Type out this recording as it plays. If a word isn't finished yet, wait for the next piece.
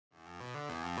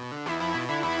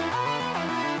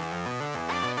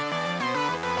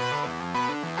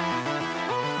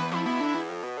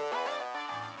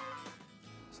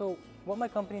So what my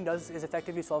company does is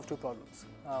effectively solve two problems.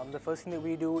 The first thing that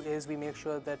we do is we make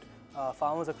sure that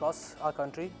farmers across our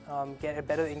country get a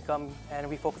better income, and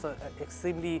we focus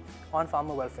extremely on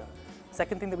farmer welfare.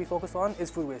 Second thing that we focus on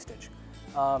is food wastage.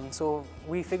 So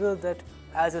we figured that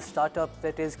as a startup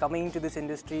that is coming into this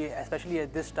industry, especially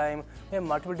at this time, we have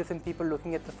multiple different people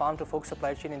looking at the farm to fork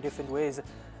supply chain in different ways.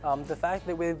 The fact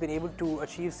that we've been able to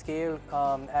achieve scale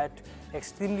at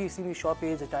extremely short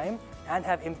periods of time and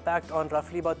have impact on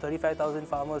roughly about 35,000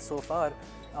 farmers so far,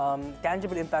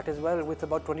 tangible impact as well, with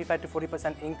about 25 to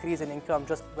 40% increase in income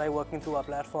just by working through our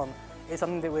platform, is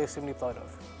something that we're extremely proud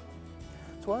of.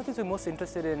 So one of the things we're most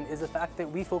interested in is the fact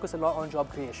that we focus a lot on job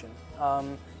creation.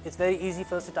 It's very easy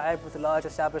for us to tie up with large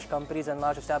established companies and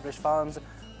large established farms,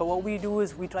 but what we do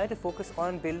is we try to focus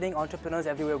on building entrepreneurs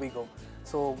everywhere we go.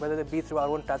 So whether it be through our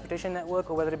own transportation network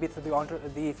or whether it be through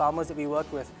the farmers that we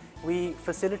work with, we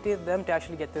facilitate them to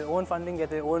actually get their own funding,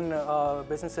 get their own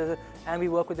businesses, and we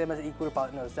work with them as equal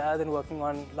partners rather than working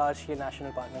on large-scale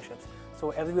national partnerships.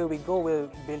 So everywhere we go, we're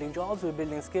building jobs, we're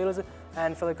building skills,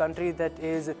 and for a country that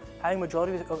is having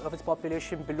majority of its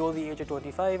population below the age of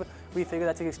 25, we figure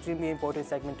that's an extremely important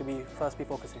segment to be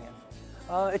focusing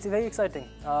in. It's very exciting.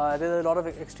 There are a lot of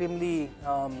extremely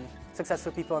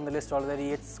successful people on the list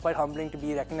already. It's quite humbling to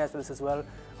be recognized for this as well.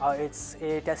 It's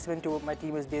a testament to what my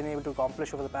team has been able to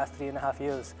accomplish over the past 3.5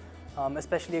 years.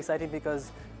 Especially exciting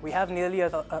because we have nearly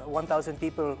 1,000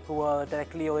 people who are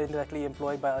directly or indirectly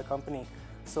employed by our company.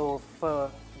 So for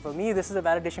me, this is a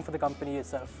validation for the company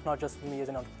itself, not just for me as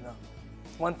an entrepreneur.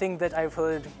 One thing that I've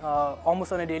heard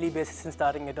almost on a daily basis since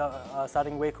starting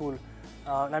Waycool,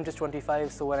 and I'm just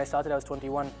 25, so when I started I was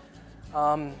 21,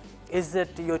 is that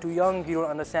you're too young, you don't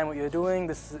understand what you're doing,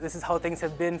 this is how things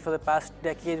have been for the past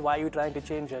decade, why are you trying to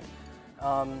change it?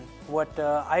 What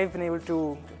I've been able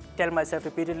to tell myself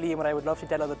repeatedly, and what I would love to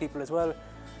tell other people as well,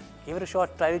 give it a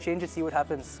shot, try to change it, see what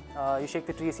happens. You shake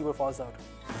the tree, see what falls out.